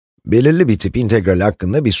Belirli bir tip integral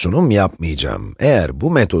hakkında bir sunum yapmayacağım. Eğer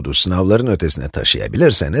bu metodu sınavların ötesine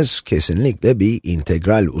taşıyabilirseniz, kesinlikle bir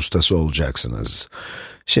integral ustası olacaksınız.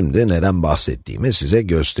 Şimdi neden bahsettiğimi size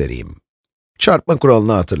göstereyim. Çarpma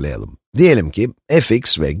kuralını hatırlayalım. Diyelim ki,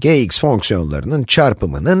 fx ve gx fonksiyonlarının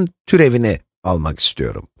çarpımının türevini almak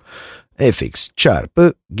istiyorum. Fx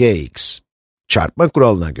çarpı gx. Çarpma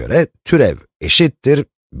kuralına göre, türev eşittir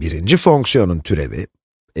birinci fonksiyonun türevi,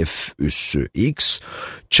 f üssü x,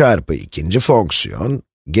 çarpı ikinci fonksiyon,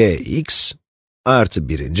 gx, artı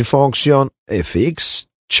birinci fonksiyon, fx,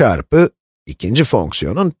 çarpı ikinci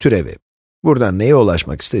fonksiyonun türevi. Buradan neye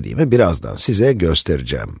ulaşmak istediğimi birazdan size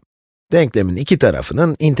göstereceğim. Denklemin iki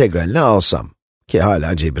tarafının integralini alsam, ki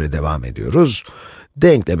hala cebri devam ediyoruz,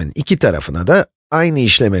 denklemin iki tarafına da aynı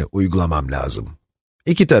işlemi uygulamam lazım.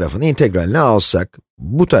 İki tarafın integralini alsak,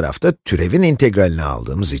 bu tarafta türevin integralini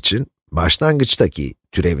aldığımız için, başlangıçtaki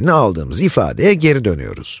türevini aldığımız ifadeye geri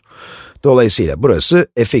dönüyoruz. Dolayısıyla burası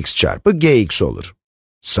fx çarpı gx olur.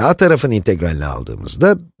 Sağ tarafın integralini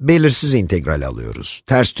aldığımızda, belirsiz integral alıyoruz,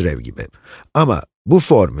 ters türev gibi. Ama bu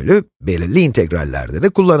formülü belirli integrallerde de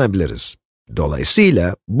kullanabiliriz.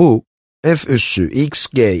 Dolayısıyla bu, f üssü x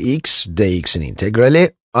gx dx'in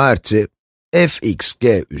integrali artı fx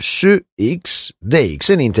g üssü x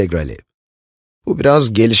dx'in integrali. Bu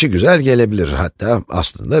biraz gelişigüzel gelebilir, hatta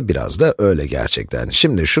aslında biraz da öyle gerçekten.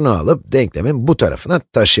 Şimdi şunu alıp denklemin bu tarafına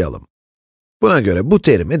taşıyalım. Buna göre bu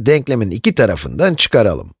terimi denklemin iki tarafından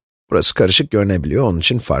çıkaralım. Burası karışık görünebiliyor, onun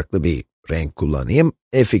için farklı bir renk kullanayım.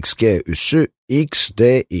 fx g üssü x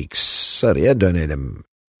dx, sarıya dönelim.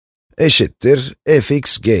 Eşittir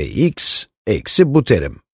fx gx eksi bu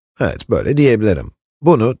terim. Evet, böyle diyebilirim.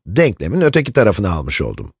 Bunu denklemin öteki tarafına almış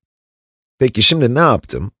oldum. Peki şimdi ne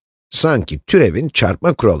yaptım? Sanki türevin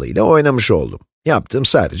çarpma kuralıyla oynamış oldum. Yaptığım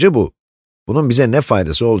sadece bu. Bunun bize ne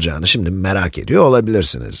faydası olacağını şimdi merak ediyor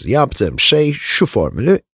olabilirsiniz. Yaptığım şey şu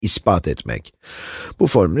formülü ispat etmek. Bu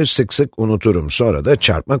formülü sık sık unuturum, sonra da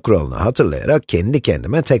çarpma kuralını hatırlayarak kendi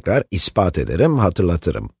kendime tekrar ispat ederim,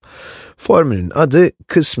 hatırlatırım. Formülün adı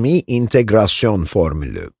kısmi integrasyon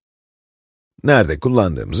formülü. Nerede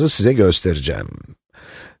kullandığımızı size göstereceğim.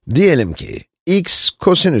 Diyelim ki, x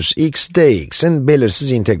kosinüs x dx'in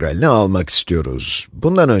belirsiz integralini almak istiyoruz.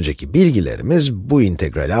 Bundan önceki bilgilerimiz bu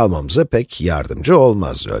integrali almamıza pek yardımcı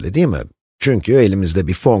olmaz, öyle değil mi? Çünkü elimizde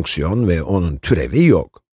bir fonksiyon ve onun türevi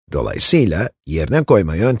yok. Dolayısıyla yerine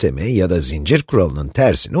koyma yöntemi ya da zincir kuralının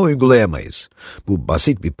tersini uygulayamayız. Bu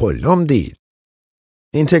basit bir polinom değil.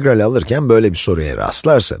 İntegral alırken böyle bir soruya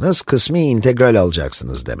rastlarsanız kısmi integral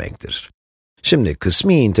alacaksınız demektir. Şimdi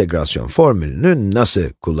kısmi integrasyon formülünü nasıl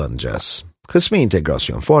kullanacağız? Kısmi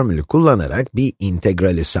integrasyon formülü kullanarak bir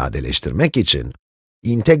integrali sadeleştirmek için,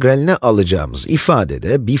 integraline alacağımız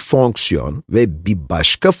ifadede bir fonksiyon ve bir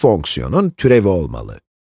başka fonksiyonun türevi olmalı.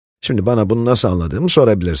 Şimdi bana bunu nasıl anladığımı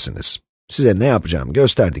sorabilirsiniz. Size ne yapacağımı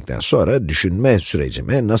gösterdikten sonra düşünme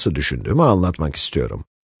sürecimi, nasıl düşündüğümü anlatmak istiyorum.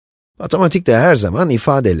 Matematikte her zaman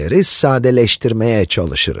ifadeleri sadeleştirmeye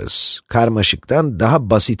çalışırız. Karmaşıktan daha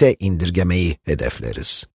basite indirgemeyi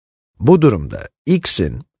hedefleriz. Bu durumda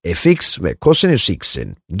x'in, fx ve kosinüs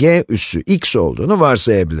x'in g üssü x olduğunu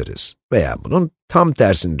varsayabiliriz veya bunun tam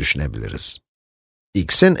tersini düşünebiliriz.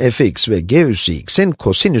 X'in fx ve g üssü x'in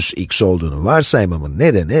kosinüs x olduğunu varsaymamın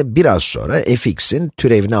nedeni biraz sonra fx'in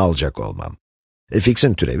türevini alacak olmam.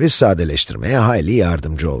 Fx'in türevi sadeleştirmeye hayli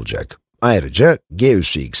yardımcı olacak. Ayrıca g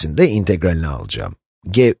üssü x'in de integralini alacağım.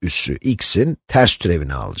 G üssü x'in ters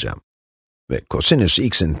türevini alacağım. Ve kosinüs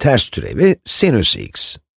x'in ters türevi sinüs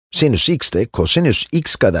x. Sinüs x de kosinüs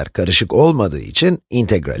x kadar karışık olmadığı için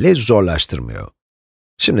integrali zorlaştırmıyor.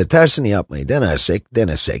 Şimdi tersini yapmayı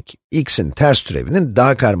denesek, x'in ters türevinin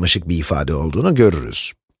daha karmaşık bir ifade olduğunu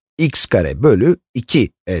görürüz. X kare bölü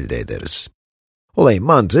 2 elde ederiz. Olayın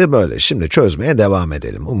mantığı böyle. Şimdi çözmeye devam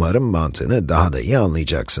edelim. Umarım mantığını daha da iyi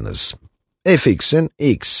anlayacaksınız. fx'in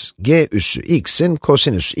x, g üssü x'in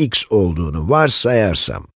kosinüs x olduğunu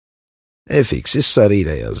varsayarsam, fx'i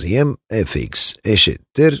sarıyla yazayım, fx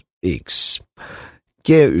eşittir x.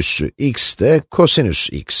 G üssü x de kosinüs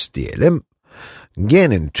x diyelim.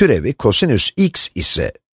 G'nin türevi kosinüs x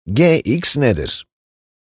ise, gx nedir?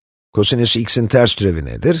 Kosinüs x'in ters türevi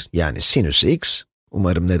nedir? Yani sinüs x.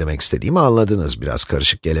 Umarım ne demek istediğimi anladınız. Biraz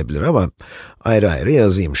karışık gelebilir ama ayrı ayrı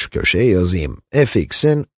yazayım, şu köşeye yazayım.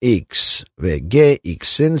 fx'in x ve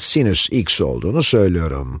gx'in sinüs x olduğunu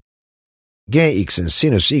söylüyorum. Gx'in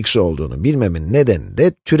sinüs x olduğunu bilmemin nedeni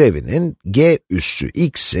de türevinin g üssü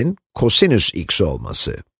x'in kosinüs x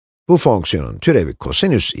olması. Bu fonksiyonun türevi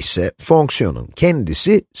kosinüs ise fonksiyonun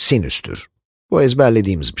kendisi sinüstür. Bu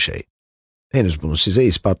ezberlediğimiz bir şey. Henüz bunu size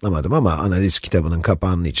ispatlamadım ama analiz kitabının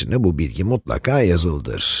kapağının içinde bu bilgi mutlaka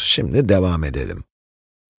yazılıdır. Şimdi devam edelim.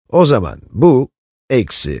 O zaman bu,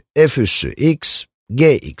 eksi f üssü x,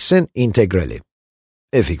 gx'in integrali.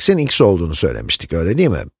 Fx'in x olduğunu söylemiştik, öyle değil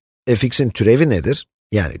mi? Fx'in türevi nedir?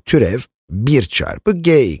 Yani türev 1 çarpı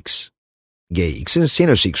gx. Gx'in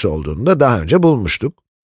sinüs x olduğunu da daha önce bulmuştuk.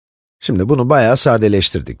 Şimdi bunu bayağı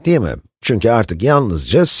sadeleştirdik, değil mi? Çünkü artık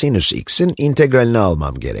yalnızca sinüs x'in integralini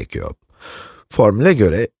almam gerekiyor. Formüle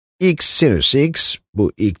göre x sinüs x,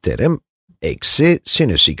 bu ilk terim, eksi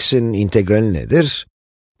sinüs x'in integrali nedir?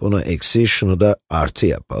 Bunu eksi, şunu da artı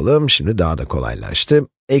yapalım. Şimdi daha da kolaylaştı.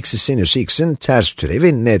 Eksi sinüs x'in ters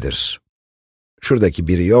türevi nedir? Şuradaki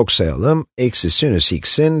biri yok sayalım. Eksi sinüs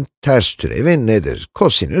x'in ters türevi nedir?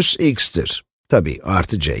 Kosinüs x'tir. Tabii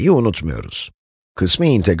artı c'yi unutmuyoruz. Kısmi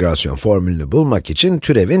integrasyon formülünü bulmak için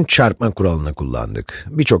türevin çarpma kuralını kullandık.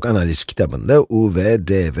 Birçok analiz kitabında u ve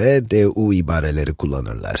du ibareleri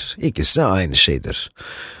kullanırlar. İkisi de aynı şeydir.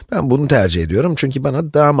 Ben bunu tercih ediyorum çünkü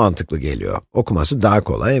bana daha mantıklı geliyor. Okuması daha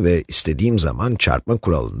kolay ve istediğim zaman çarpma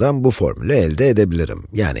kuralından bu formülü elde edebilirim.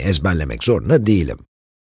 Yani ezberlemek zorunda değilim.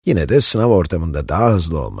 Yine de sınav ortamında daha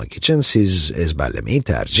hızlı olmak için siz ezberlemeyi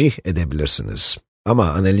tercih edebilirsiniz. Ama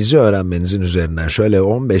analizi öğrenmenizin üzerinden şöyle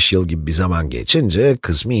 15 yıl gibi bir zaman geçince,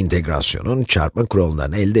 kısmi integrasyonun çarpma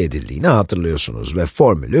kuralından elde edildiğini hatırlıyorsunuz ve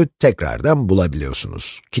formülü tekrardan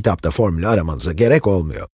bulabiliyorsunuz. Kitapta formülü aramanıza gerek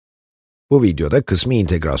olmuyor. Bu videoda kısmi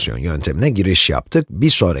integrasyon yöntemine giriş yaptık. Bir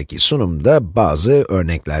sonraki sunumda bazı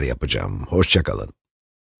örnekler yapacağım. Hoşça kalın.